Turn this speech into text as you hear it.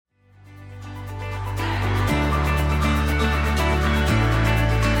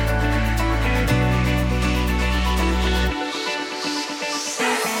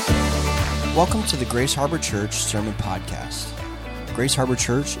Welcome to the Grace Harbor Church Sermon Podcast. Grace Harbor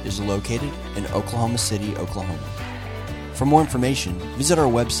Church is located in Oklahoma City, Oklahoma. For more information, visit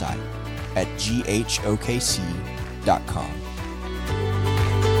our website at ghokc.com.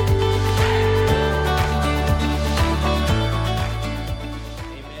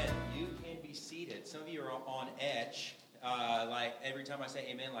 Amen. You can be seated. Some of you are on edge. Like every time I say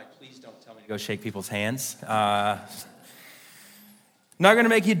amen, like please don't tell me to go shake people's hands. Not going to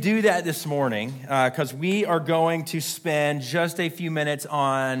make you do that this morning because we are going to spend just a few minutes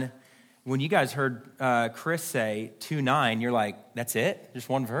on, when you guys heard Chris say 2:9, you're like, that's it? Just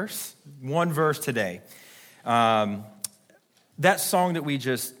one verse? One verse today. That song that we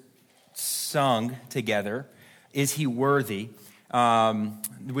just sung together, Is He Worthy?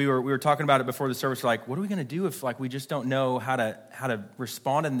 We were talking about it before the service. We're like, what are we going to do if we just don't know how to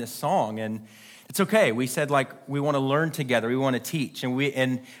respond in this song? And it's okay. We said we want to learn together. We want to teach. And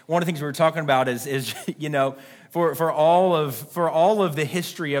one of the things we were talking about is for all of the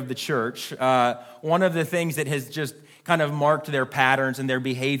history of the church, one of the things that has just kind of marked their patterns and their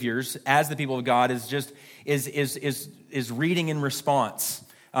behaviors as the people of God is reading in response.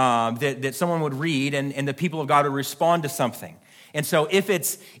 That someone would read and the people of God would respond to something. And so if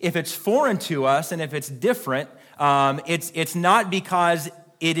it's foreign to us and if it's different, it's not because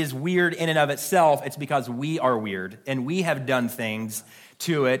it is weird in and of itself. It's because we are weird and we have done things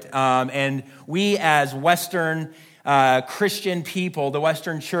to it. And we as Western Christian people, the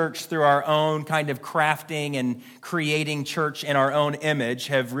Western church, through our own kind of crafting and creating church in our own image,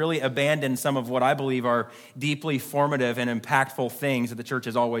 have really abandoned some of what I believe are deeply formative and impactful things that the church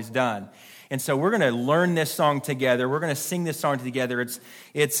has always done. And so we're going to learn this song together. We're going to sing this song together.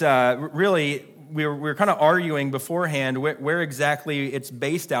 It's really, we were kind of arguing beforehand where exactly it's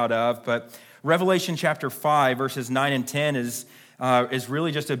based out of, but Revelation chapter 5, verses 9 and 10 is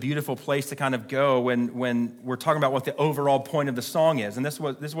really just a beautiful place to kind of go when we're talking about what the overall point of the song is. And this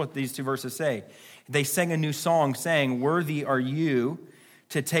is what these two verses say. They sang a new song saying, "Worthy are you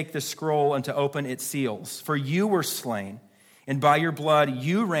to take the scroll and to open its seals. For you were slain, and by your blood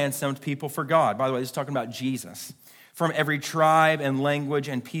you ransomed people for God." By the way, this is talking about Jesus. "From every tribe and language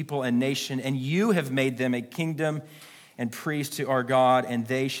and people and nation, and you have made them a kingdom and priests to our God, and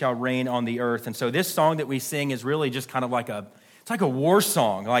they shall reign on the earth." And so this song that we sing is really just kind of like a war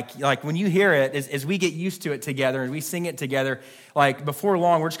song. Like when you hear it, as we get used to it together and we sing it together, before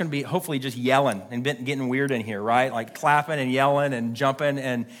long, we're just going to be hopefully just yelling and getting weird in here, right? Like clapping and yelling and jumping,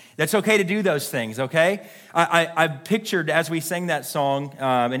 and that's okay to do those things, okay? I pictured as we sang that song,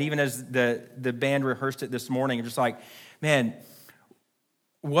 and even as the band rehearsed it this morning, I'm just like, man,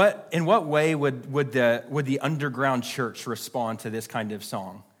 in what way would the underground church respond to this kind of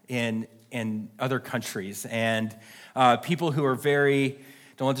song in other countries? And people who are very,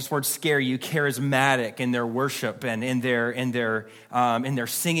 don't let this word scare you, charismatic in their worship and in their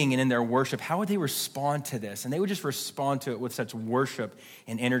singing and in their worship, how would they respond to this? And they would just respond to it with such worship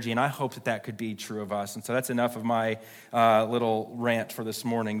and energy. And I hope that could be true of us. And so that's enough of my little rant for this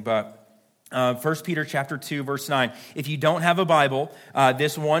morning. But 1 Peter chapter 2, verse 9. If you don't have a Bible,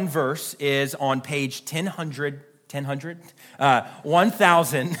 this one verse is on page 1015,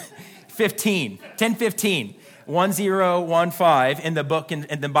 1015 in the book and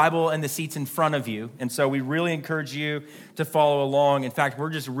the Bible and the seats in front of you. And so we really encourage you to follow along. In fact, we're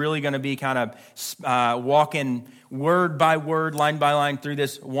just really going to be kind of walking word by word, line by line through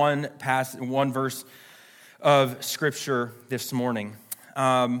this one verse of Scripture this morning.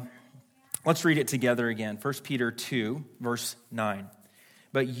 Let's read it together again. 1 Peter 2, verse 9.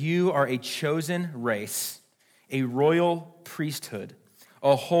 "But you are a chosen race, a royal priesthood,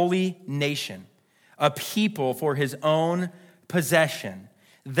 a holy nation, a people for his own possession,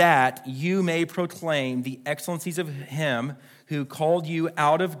 that you may proclaim the excellencies of him who called you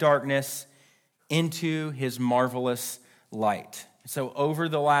out of darkness into his marvelous light." So over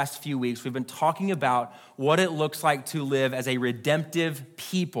the last few weeks, we've been talking about what it looks like to live as a redemptive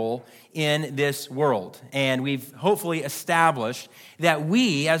people in this world. And we've hopefully established that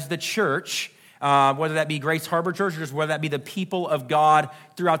we, as the church, whether that be Grace Harbor Church or just whether that be the people of God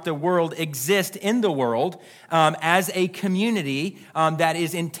throughout the world, exist in the world as a community that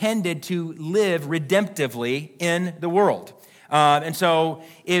is intended to live redemptively in the world. And so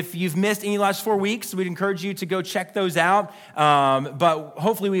if you've missed any last 4 weeks, we'd encourage you to go check those out. But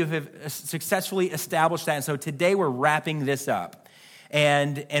hopefully we have successfully established that. And so today we're wrapping this up.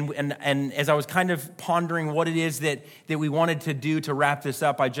 And as I was kind of pondering what it is that we wanted to do to wrap this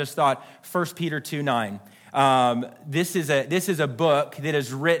up, I just thought 1 Peter 2:9. This is a book that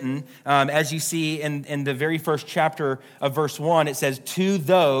is written, as you see in the very first chapter of verse 1, it says, "To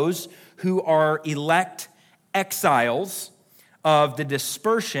those who are elect exiles of the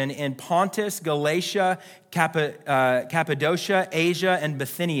dispersion in Pontus, Galatia, Cappadocia, Asia, and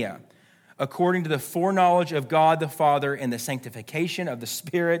Bithynia, according to the foreknowledge of God the Father and the sanctification of the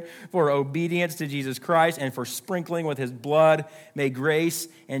Spirit, for obedience to Jesus Christ and for sprinkling with his blood, may grace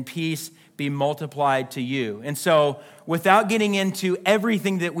and peace be multiplied to you. And so, without getting into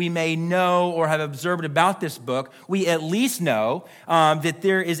everything that we may know or have observed about this book, we at least know that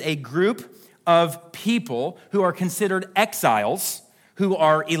there is a group of people who are considered exiles, who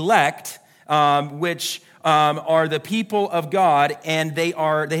are elect, which are the people of God, and they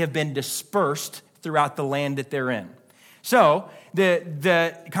have been dispersed throughout the land that they're in. So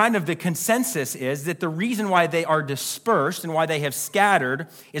the kind of the consensus is that the reason why they are dispersed and why they have scattered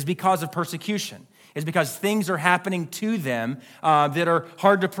is because of persecution. Is because things are happening to them that are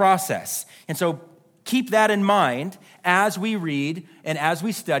hard to process. And so keep that in mind as we read and as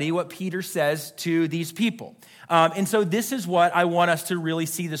we study what Peter says to these people. And so this is what I want us to really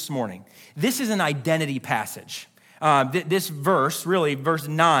see this morning. This is an identity passage. This verse, really, verse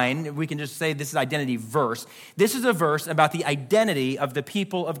 9, we can just say this is identity verse. This is a verse about the identity of the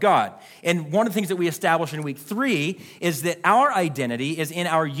people of God. And one of the things that we established in week 3 is that our identity is in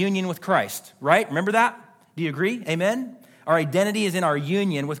our union with Christ, right? Remember that? Do you agree? Amen? Our identity is in our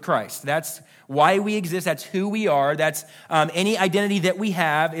union with Christ. That's why we exist. That's who we are. That's any identity that we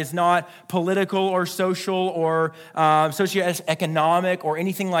have is not political or social or socioeconomic or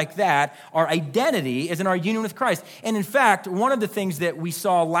anything like that. Our identity is in our union with Christ. And in fact, one of the things that we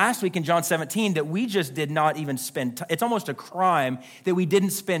saw last week in John 17 that we just did not even spend, it's almost a crime that we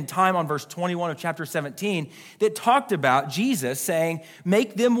didn't spend time on verse 21 of chapter 17 that talked about Jesus saying,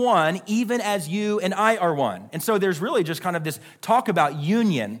 make them one even as you and I are one. And so there's really just kind of this talk about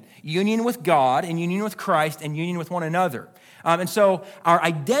union with God and union with Christ and union with one another. And so our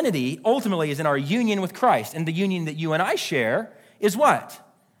identity ultimately is in our union with Christ. And the union that you and I share is what?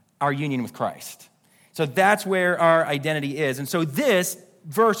 Our union with Christ. So that's where our identity is. And so this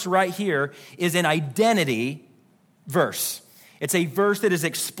verse right here is an identity verse. It's a verse that is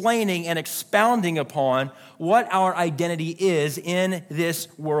explaining and expounding upon what our identity is in this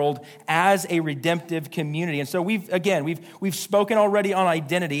world as a redemptive community. And so we've spoken already on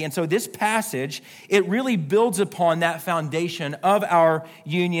identity. And so this passage, it really builds upon that foundation of our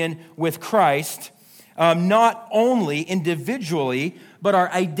union with Christ, not only individually, but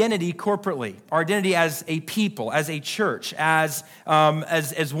our identity corporately, our identity as a people, as a church, as one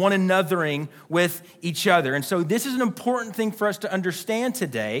anothering with each other. And so this is an important thing for us to understand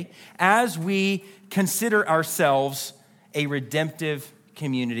today as we consider ourselves a redemptive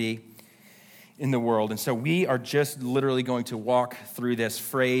community in the world. And so we are just literally going to walk through this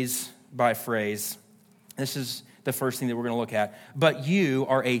phrase by phrase. This is the first thing that we're going to look at. But you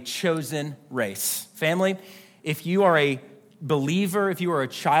are a chosen race. Family, if you are a believer, if you are a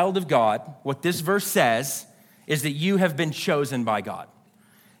child of God, what this verse says is that you have been chosen by God.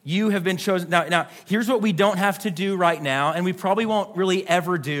 You have been chosen. Now, here's what we don't have to do right now, and we probably won't really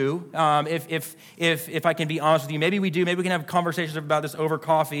ever do, if I can be honest with you. Maybe we do. Maybe we can have conversations about this over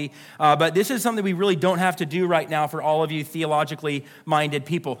coffee. But this is something we really don't have to do right now for all of you theologically minded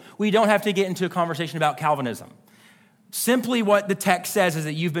people. We don't have to get into a conversation about Calvinism. Simply what the text says is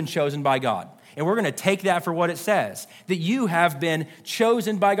that you've been chosen by God. And we're going to take that for what it says, that you have been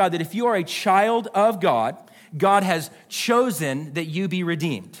chosen by God, that if you are a child of God, God has chosen that you be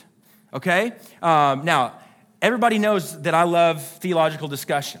redeemed, okay? Now, everybody knows that I love theological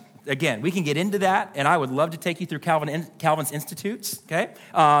discussion. Again, we can get into that, and I would love to take you through Calvin's Institutes, okay?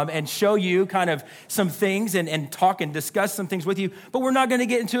 And show you kind of some things and talk and discuss some things with you. But we're not going to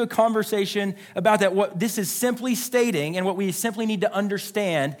get into a conversation about that. What this is simply stating, and what we simply need to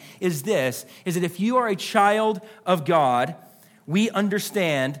understand is this, is that if you are a child of God, we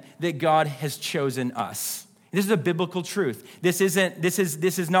understand that God has chosen us. This is a biblical truth. This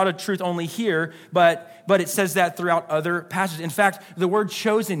is not a truth only here, but it says that throughout other passages. In fact, the word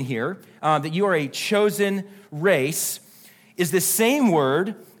chosen here, that you are a chosen race, is the same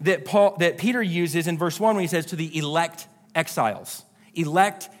word that Peter uses in verse 1 when he says to the elect exiles.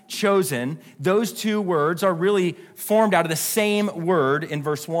 Elect, chosen, those two words are really formed out of the same word in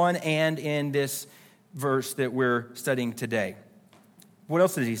verse 1 and in this verse that we're studying today. What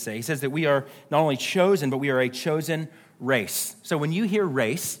else does he say? He says that we are not only chosen, but we are a chosen race. So when you hear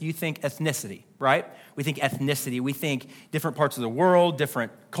race, you think ethnicity, right? We think ethnicity. We think different parts of the world,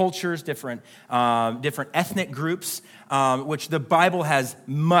 different cultures, different ethnic groups, which the Bible has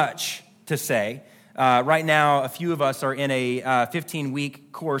much to say. Right now, a few of us are in a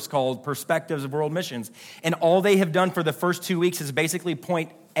 15-week course called Perspectives of World Missions. And all they have done for the first 2 weeks is basically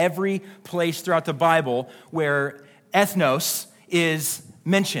point every place throughout the Bible where ethnos is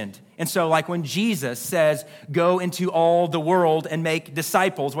mentioned. And so like when Jesus says, go into all the world and make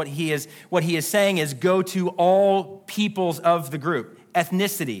disciples, what he is saying is go to all peoples of the group,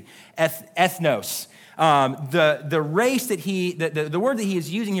 ethnicity, ethnos. The race that the word that he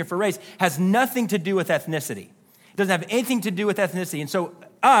is using here for race has nothing to do with ethnicity. It doesn't have anything to do with ethnicity. And so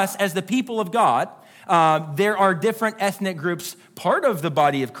us, as the people of God, there are different ethnic groups, part of the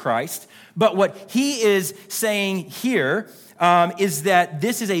body of Christ. But what he is saying here is that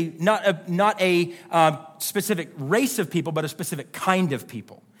this is not a specific race of people, but a specific kind of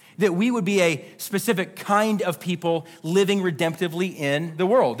people. That we would be a specific kind of people living redemptively in the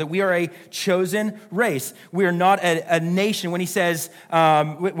world. That we are a chosen race. We are not a nation. When he says,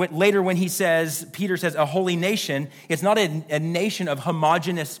 later when he says, Peter says, a holy nation, it's not a nation of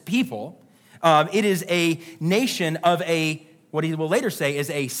homogeneous people. It is a nation of what he will later say is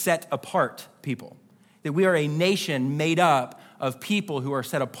a set apart people. That we are a nation made up of people who are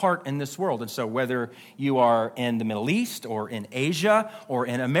set apart in this world. And so whether you are in the Middle East or in Asia or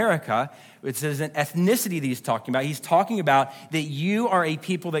in America, it is an ethnicity that he's talking about. He's talking about that you are a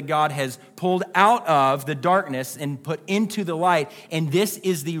people that God has pulled out of the darkness and put into the light. And this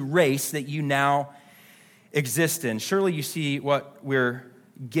is the race that you now exist in. Surely you see what we're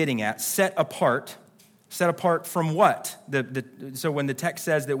getting at. Set apart from what? So when the text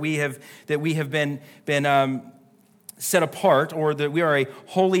says that we have been set apart, or that we are a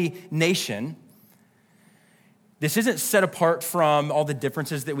holy nation, this isn't set apart from all the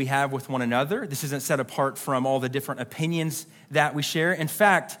differences that we have with one another. This isn't set apart from all the different opinions that we share. In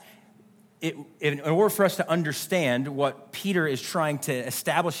fact, in order for us to understand what Peter is trying to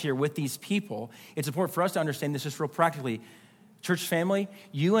establish here with these people, it's important for us to understand this just real practically. Church family,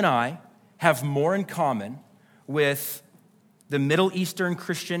 you and I have more in common with the Middle Eastern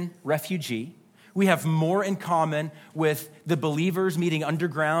Christian refugee. We have more in common with the believers meeting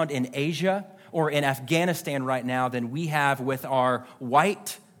underground in Asia or in Afghanistan right now than we have with our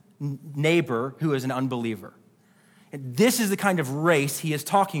white neighbor who is an unbeliever. And this is the kind of race he is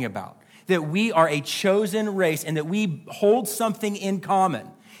talking about, that we are a chosen race and that we hold something in common.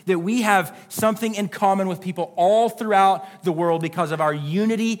 That we have something in common with people all throughout the world because of our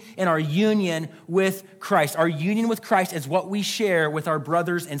unity and our union with Christ. Our union with Christ is what we share with our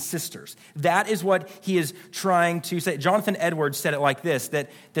brothers and sisters. That is what he is trying to say. Jonathan Edwards said it like this,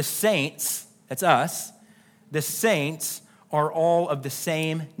 that the saints, that's us, the saints are all of the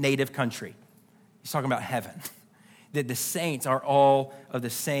same native country. He's talking about heaven. That the saints are all of the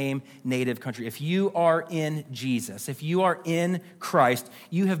same native country. If you are in Jesus, if you are in Christ,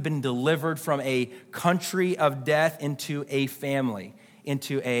 you have been delivered from a country of death into a family,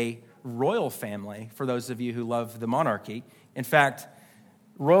 into a royal family, for those of you who love the monarchy. In fact,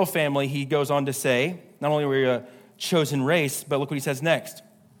 royal family, he goes on to say, not only are we a chosen race, but look what he says next.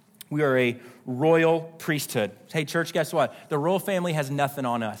 We are a royal priesthood. Hey, church, guess what? The royal family has nothing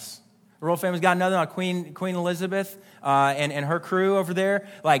on us. The royal family's got nothing on Queen Elizabeth and her crew over there.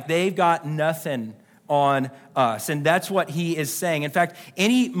 Like, they've got nothing on us. And that's what he is saying. In fact,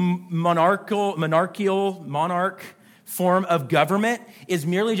 any monarch form of government is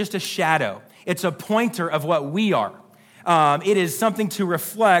merely just a shadow. It's a pointer of what we are. It is something to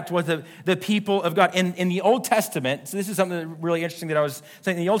reflect what the people of God. In the Old Testament, so this is something really interesting that I was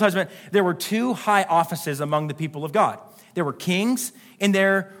saying. In the Old Testament, there were two high offices among the people of God. There were kings and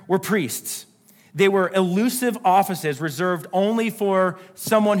there were priests. They were elusive offices reserved only for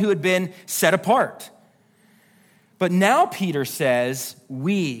someone who had been set apart. But now Peter says,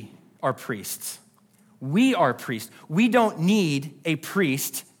 we are priests. We are priests. We don't need a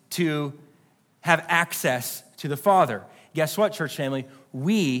priest to have access to the Father. Guess what, church family?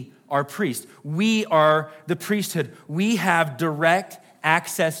 We are priests. We are the priesthood. We have direct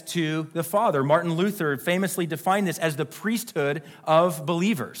access to the Father. Martin Luther famously defined this as the priesthood of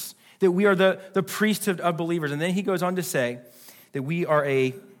believers, that we are the priesthood of believers. And then he goes on to say that we are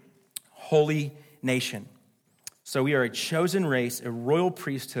a holy nation. So we are a chosen race, a royal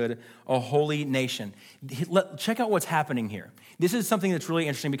priesthood, a holy nation. Check out what's happening here. This is something that's really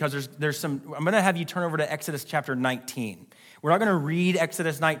interesting because there's some, I'm going to have you turn over to Exodus chapter 19. We're not going to read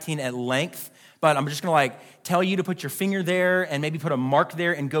Exodus 19 at length, but I'm just going to tell you to put your finger there and maybe put a mark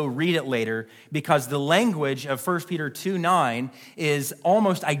there and go read it later, because the language of 1 Peter 2:9 is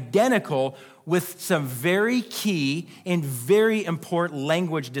almost identical with some very key and very important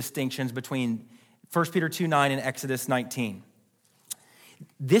language distinctions between 1 Peter 2:9 and Exodus 19.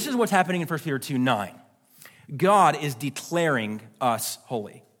 This is what's happening in 1 Peter 2:9. God is declaring us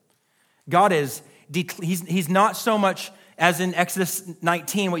holy. God is, he's not so much as in Exodus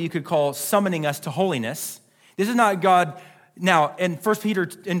 19, what you could call summoning us to holiness. This is not God. Now, in 1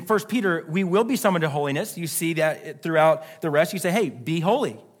 Peter, we will be summoned to holiness. You see that throughout the rest. You say, hey, be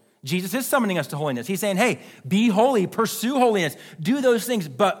holy. Jesus is summoning us to holiness. He's saying, hey, be holy, pursue holiness, do those things.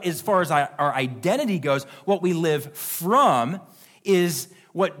 But as far as our identity goes, what we live from is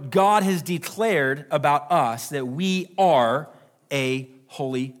what God has declared about us, that we are a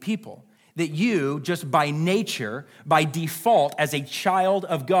holy people. That you, just by nature, by default, as a child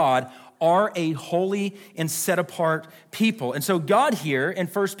of God, are a holy and set apart people. And so God here in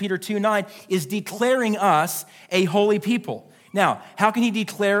 1 Peter 2:9 is declaring us a holy people. Now, how can he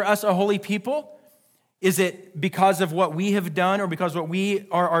declare us a holy people? Is it because of what we have done or because of what we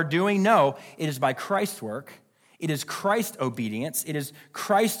are doing? No, it is by Christ's work. It is Christ's obedience. It is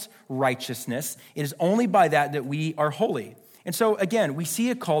Christ's righteousness. It is only by that we are holy. And so, again, we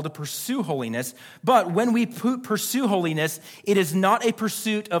see a call to pursue holiness, but when we pursue holiness, it is not a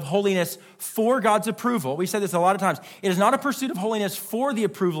pursuit of holiness for God's approval. We said this a lot of times. It is not a pursuit of holiness for the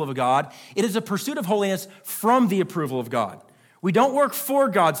approval of God. It is a pursuit of holiness from the approval of God. We don't work for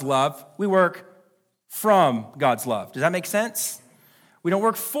God's love. We work from God's love. Does that make sense? We don't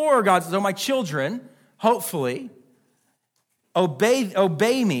work for God's love. So my children, hopefully,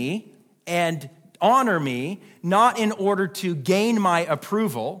 obey me and honor me, not in order to gain my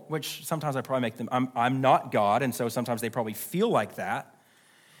approval, which sometimes I probably make them, I'm not God, and so sometimes they probably feel like that.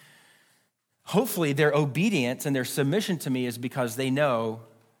 Hopefully their obedience and their submission to me is because they know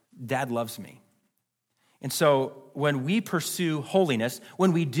Dad loves me. And so when we pursue holiness,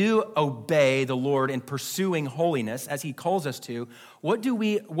 when we do obey the Lord in pursuing holiness, as he calls us to, what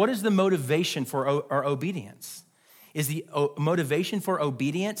is the motivation for our obedience? Is the motivation for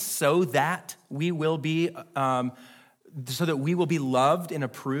obedience so that we will be loved and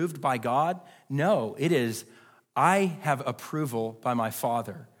approved by God? No, it is, I have approval by my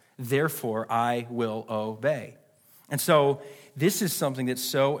Father, therefore I will obey. And so this is something that's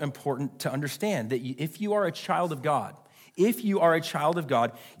so important to understand, that if you are a child of God,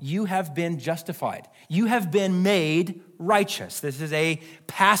 you have been justified. You have been made righteous. This is a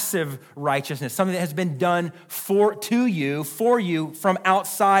passive righteousness, something that has been done for you from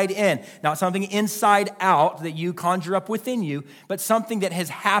outside in. Not something inside out that you conjure up within you, but something that has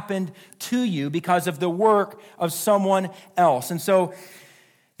happened to you because of the work of someone else. And so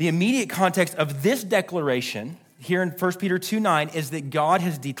the immediate context of this declaration here in 1 Peter 2:9 is that God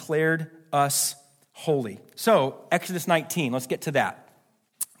has declared us holy. So, Exodus 19, let's get to that.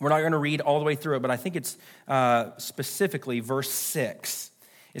 We're not going to read all the way through it, but I think it's specifically verse 6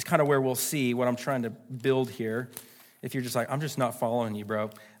 is kind of where we'll see what I'm trying to build here. If you're just like, I'm just not following you,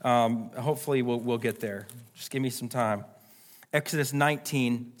 bro. Hopefully we'll get there. Just give me some time. Exodus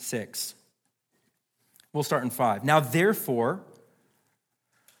 19:6. We'll start in 5. Now, therefore,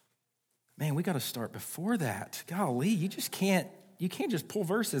 man, we got to start before that. Golly, you can't just pull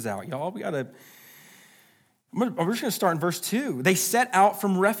verses out, y'all. We're just going to start in verse 2. They set out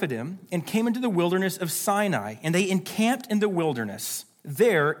from Rephidim and came into the wilderness of Sinai, and they encamped in the wilderness.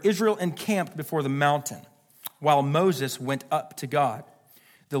 There, Israel encamped before the mountain, while Moses went up to God.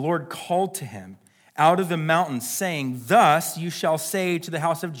 The Lord called to him out of the mountain, saying, "Thus you shall say to the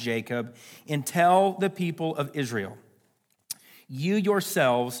house of Jacob, and tell the people of Israel, you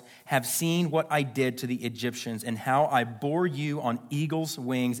yourselves have seen what I did to the Egyptians, and how I bore you on eagle's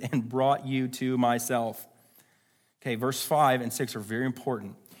wings and brought you to myself." Okay, verse 5 and 6 are very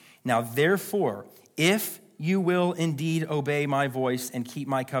important. Now, therefore, if you will indeed obey my voice and keep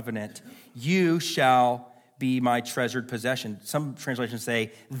my covenant, you shall be my treasured possession. Some translations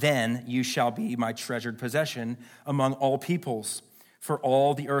say, then you shall be my treasured possession among all peoples, for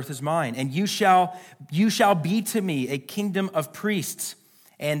all the earth is mine. And you shall be to me a kingdom of priests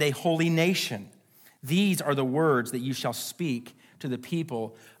and a holy nation. These are the words that you shall speak to the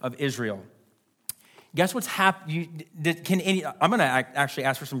people of Israel. Guess what's happened? I'm going to actually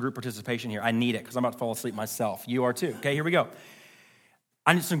ask for some group participation here. I need it because I'm about to fall asleep myself. You are too. Okay, here we go.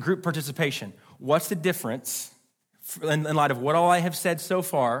 I need some group participation. What's the difference in light of what all I have said so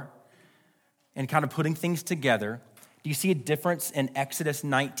far and kind of putting things together? Do you see a difference in Exodus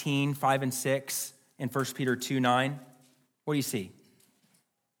 19, 5 and 6 and 1 Peter 2:9? What do you see?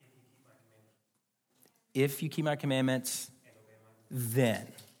 If you keep my commandments, then.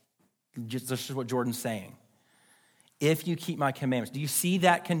 This is what Jordan's saying. If you keep my commandments. Do you see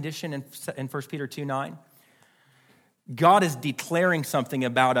that condition in 1 Peter 2:9? God is declaring something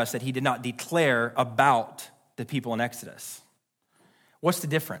about us that he did not declare about the people in Exodus. What's the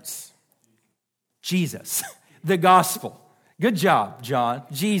difference? Jesus. The gospel. Good job, John.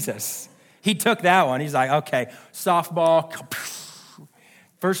 Jesus. He took that one. He's like, okay, softball.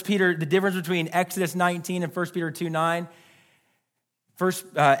 1 Peter, the difference between Exodus 19 and 1 Peter 2:9.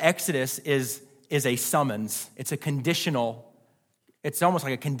 Exodus is a summons. It's a conditional. It's almost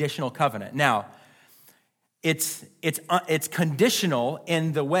like a conditional covenant. Now, it's conditional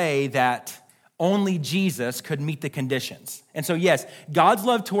in the way that only Jesus could meet the conditions. And so, yes, God's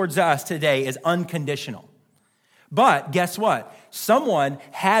love towards us today is unconditional. But guess what? Someone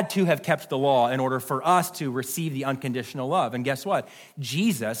had to have kept the law in order for us to receive the unconditional love. And guess what?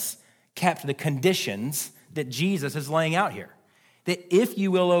 Jesus kept the conditions that Jesus is laying out here. That if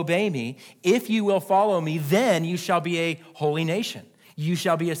you will obey me, if you will follow me, then you shall be a holy nation. You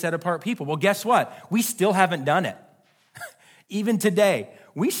shall be a set-apart people. Well, guess what? We still haven't done it. Even today,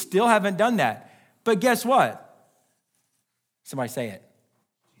 we still haven't done that. But guess what? Somebody say it.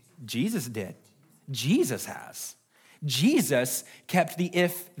 Jesus did. Jesus has. Jesus kept the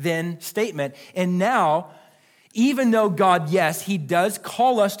if-then statement. And now, even though God, yes, he does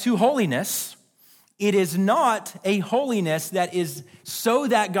call us to holiness, it is not a holiness that is so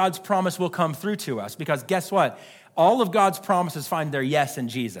that God's promise will come through to us. Because guess what? All of God's promises find their yes in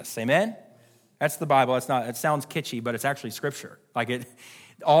Jesus. Amen? That's the Bible. It sounds kitschy, but it's actually scripture.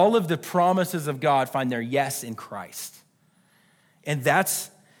 All of the promises of God find their yes in Christ. And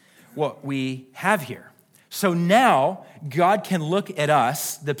that's what we have here. So now God can look at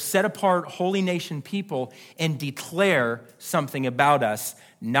us, the set-apart holy nation people, and declare something about us,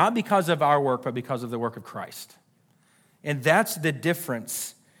 not because of our work, but because of the work of Christ. And that's the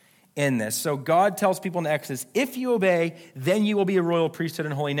difference in this. So God tells people in Exodus, if you obey, then you will be a royal priesthood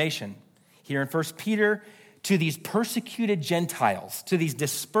and holy nation. Here in 1 Peter, to these persecuted Gentiles, to these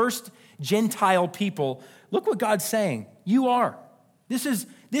dispersed Gentile people, look what God's saying. You are. This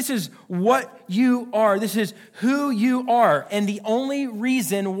is what you are. This is who you are. And the only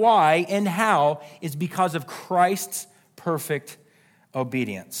reason why and how is because of Christ's perfect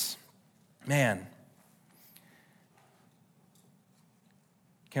obedience. Man.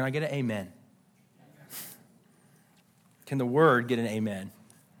 Can I get an amen? Can the word get an amen?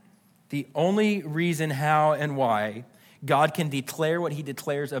 The only reason how and why God can declare what he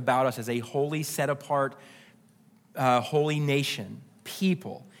declares about us as a holy, set-apart, holy nation,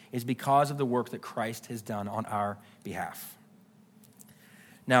 people, is because of the work that Christ has done on our behalf.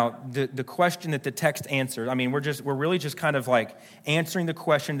 Now, the question that the text answered, we're really just kind of like answering the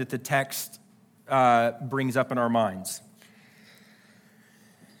question that the text brings up in our minds.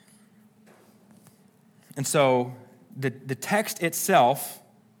 And so the text itself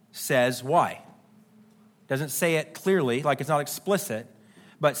says why. Doesn't say it clearly, like it's not explicit,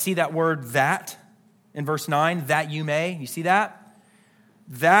 but see that word that in verse 9, that you may, you see that?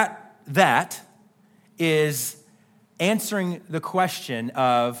 That is answering the question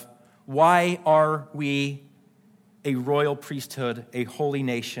of why are we a royal priesthood, a holy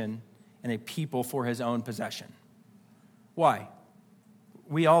nation, and a people for his own possession? Why?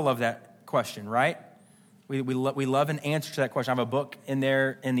 We all love that question, right? We love an answer to that question. I have a book in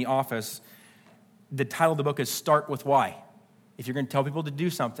there in the office. The title of the book is Start With Why. If you're going to tell people to do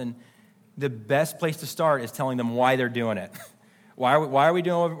something, the best place to start is telling them why they're doing it. Why are we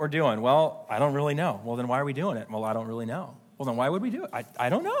doing what we're doing? Well, I don't really know. Well, then why are we doing it? Well, I don't really know. Well, then why would we do it? I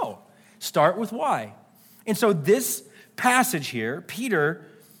don't know. Start with why. And so this passage here, Peter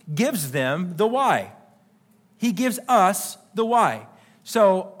gives them the why. He gives us the why.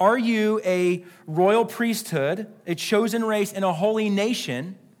 So are you a royal priesthood, a chosen race, and a holy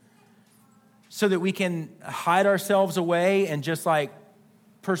nation so that we can hide ourselves away and just like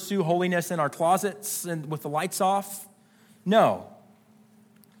pursue holiness in our closets and with the lights off? No.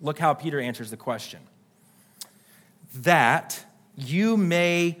 Look how Peter answers the question. That you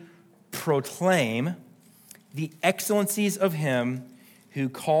may proclaim the excellencies of him who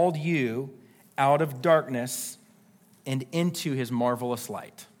called you out of darkness and into his marvelous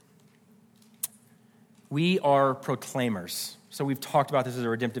light. We are proclaimers. So we've talked about this as a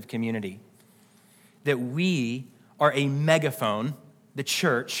redemptive community. That we are a megaphone, the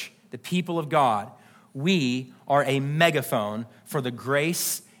church, the people of God. We are a megaphone for the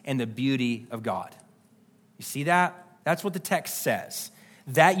grace and the beauty of God. You see that? That's what the text says.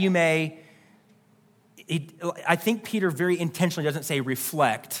 That you may, I think Peter very intentionally doesn't say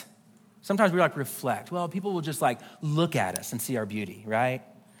reflect. Sometimes we like reflect. Well, people will just like look at us and see our beauty, right?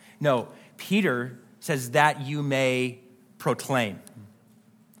 No, Peter says that you may proclaim.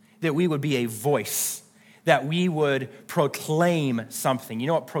 That we would be a voice. That we would proclaim something. You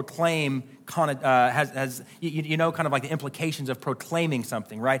know what proclaim has you know, kind of like the implications of proclaiming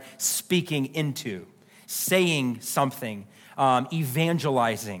something, right? Speaking into, saying something,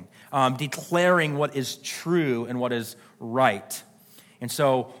 evangelizing, declaring what is true and what is right. And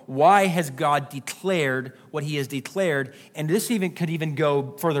so why has God declared what he has declared? And this could even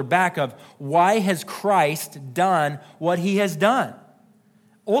go further back of why has Christ done what he has done?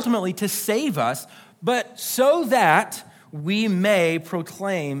 Ultimately to save us, but so that we may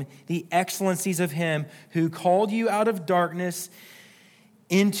proclaim the excellencies of him who called you out of darkness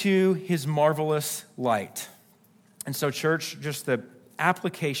into his marvelous light. And so, church, just the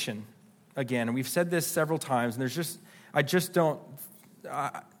application, again, and we've said this several times, and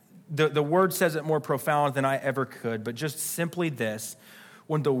the word says it more profound than I ever could, but just simply this: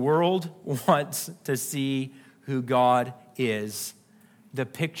 when the world wants to see who God is, the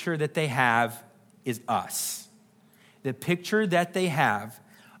picture that they have is us. The picture that they have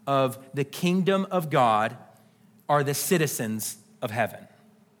of the kingdom of God are the citizens of heaven.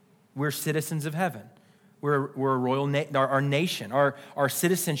 We're citizens of heaven. We're a royal our nation. Our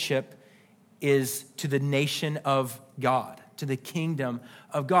citizenship is to the nation of God, to the kingdom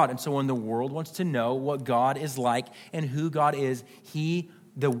of God. And so when the world wants to know what God is like and who God is,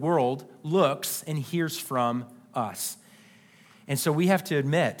 the world looks and hears from us. And so we have to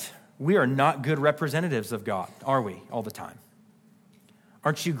admit, we are not good representatives of God, are we, all the time?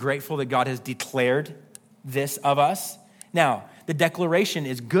 Aren't you grateful that God has declared this of us? Now, the declaration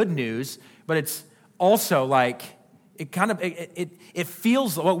is good news, but it's also like, it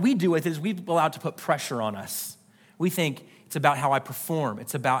feels, what we do with it is we allow it to put pressure on us. We think it's about how I perform.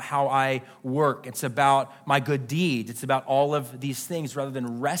 It's about how I work. It's about my good deeds. It's about all of these things rather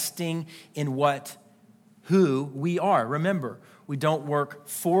than resting in who we are. Remember, we don't work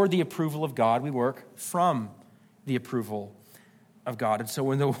for the approval of God. We work from the approval of God. And so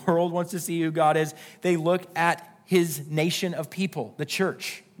when the world wants to see who God is, they look at his nation of people, the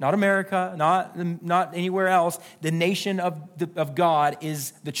church, not America, not anywhere else. The nation of God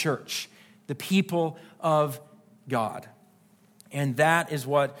is the church, the people of God. And that is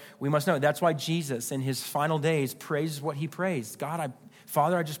what we must know. That's why Jesus in his final days prays what he prays.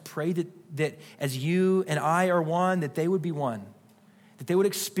 Father, I just pray that as you and I are one, that they would be one. That they would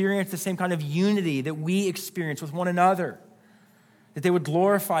experience the same kind of unity that we experience with one another. That they would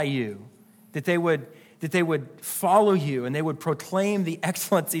glorify you. That they would follow you and they would proclaim the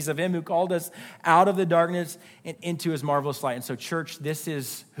excellencies of him who called us out of the darkness and into his marvelous light. And so, church, this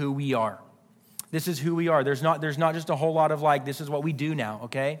is who we are. This is who we are. There's not just a whole lot of this is what we do now,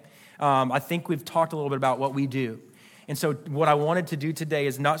 okay? I think we've talked a little bit about what we do. And so what I wanted to do today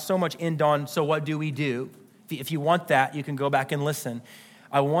is not so much end on, so what do we do? If you want that, you can go back and listen.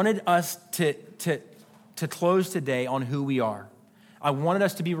 I wanted us to close today on who we are. I wanted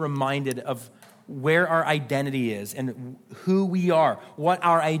us to be reminded of where our identity is and who we are, what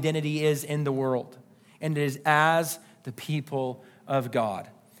our identity is in the world. And it is as the people of God.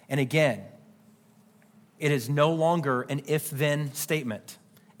 And again, it is no longer an if-then statement.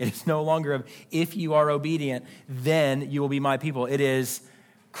 It is no longer if you are obedient, then you will be my people. It is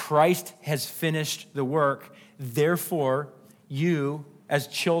Christ has finished the work. Therefore, you, as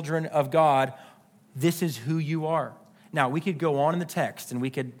children of God, this is who you are. Now, we could go on in the text, and we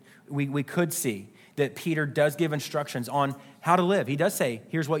could see that Peter does give instructions on how to live. He does say,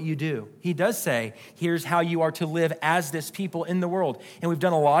 here's what you do. He does say, here's how you are to live as this people in the world. And we've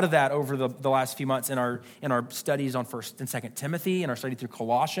done a lot of that over the last few months in our studies on 1 and 2 Timothy and our study through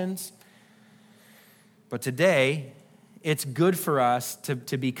Colossians. But today, it's good for us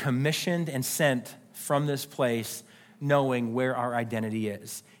to be commissioned and sent from this place knowing where our identity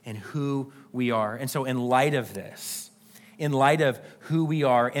is and who we are. And so in light of this, in light of who we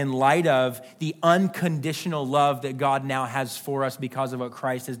are, in light of the unconditional love that God now has for us because of what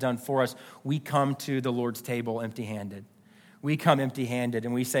Christ has done for us, we come to the Lord's table empty-handed. We come empty-handed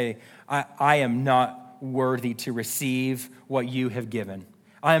and we say, I am not worthy to receive what you have given.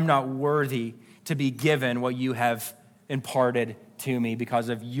 I am not worthy to be given what you have imparted to me because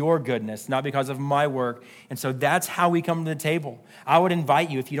of your goodness, not because of my work. And so that's how we come to the table. I would invite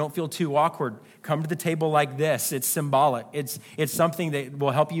you, if you don't feel too awkward, come to the table like this. It's symbolic. It's something that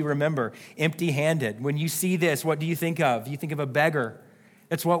will help you remember. Empty-handed. When you see this, what do you think of? You think of a beggar.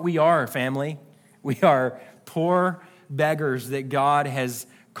 That's what we are, family. We are poor beggars that God has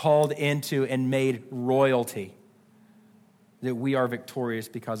called into and made royalty. That we are victorious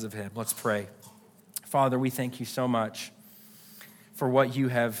because of him. Let's pray. Father, we thank you so much for what you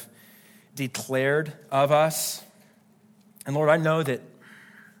have declared of us. And Lord, I know that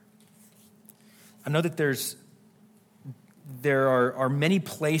there are many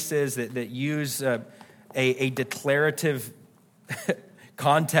places that use a declarative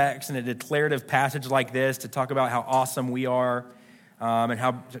context and a declarative passage like this to talk about how awesome we are. and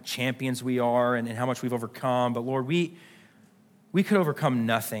how champions we are and how much we've overcome. But Lord, we could overcome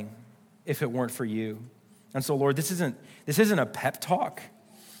nothing if it weren't for you. And so, Lord, this isn't a pep talk.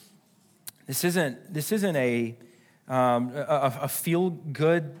 This isn't a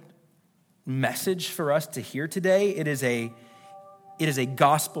feel-good message for us to hear today. It is a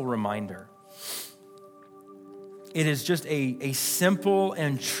gospel reminder. It is just a simple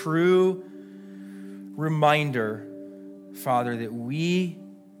and true reminder, Father, that we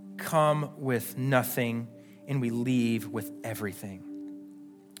come with nothing and we leave with everything.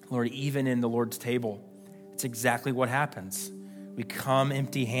 Lord, even in the Lord's table, it's exactly what happens. We come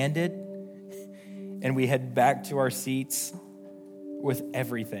empty-handed and we head back to our seats with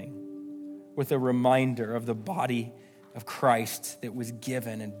everything, with a reminder of the body of Christ that was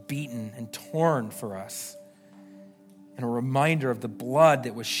given and beaten and torn for us, and a reminder of the blood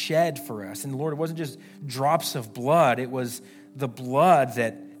that was shed for us. And Lord, it wasn't just drops of blood, it was the blood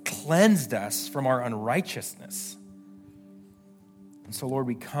that cleansed us from our unrighteousness. And so, Lord,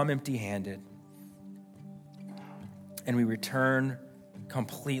 we come empty-handed and we return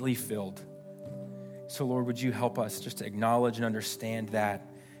completely filled. So, Lord, would you help us just to acknowledge and understand that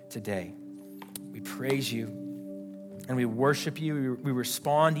today? We praise you and we worship you. We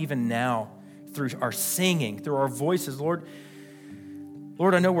respond even now through our singing, through our voices. Lord,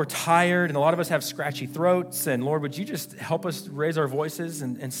 I know we're tired and a lot of us have scratchy throats. And Lord, would you just help us raise our voices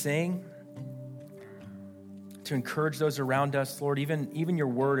and sing to encourage those around us? Lord, even your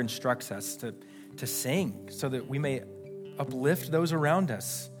word instructs us to sing so that we may uplift those around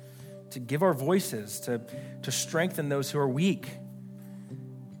us, to give our voices, to strengthen those who are weak.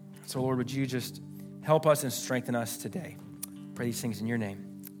 So Lord, would you just help us and strengthen us today? Pray these things in your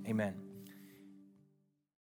name. Amen.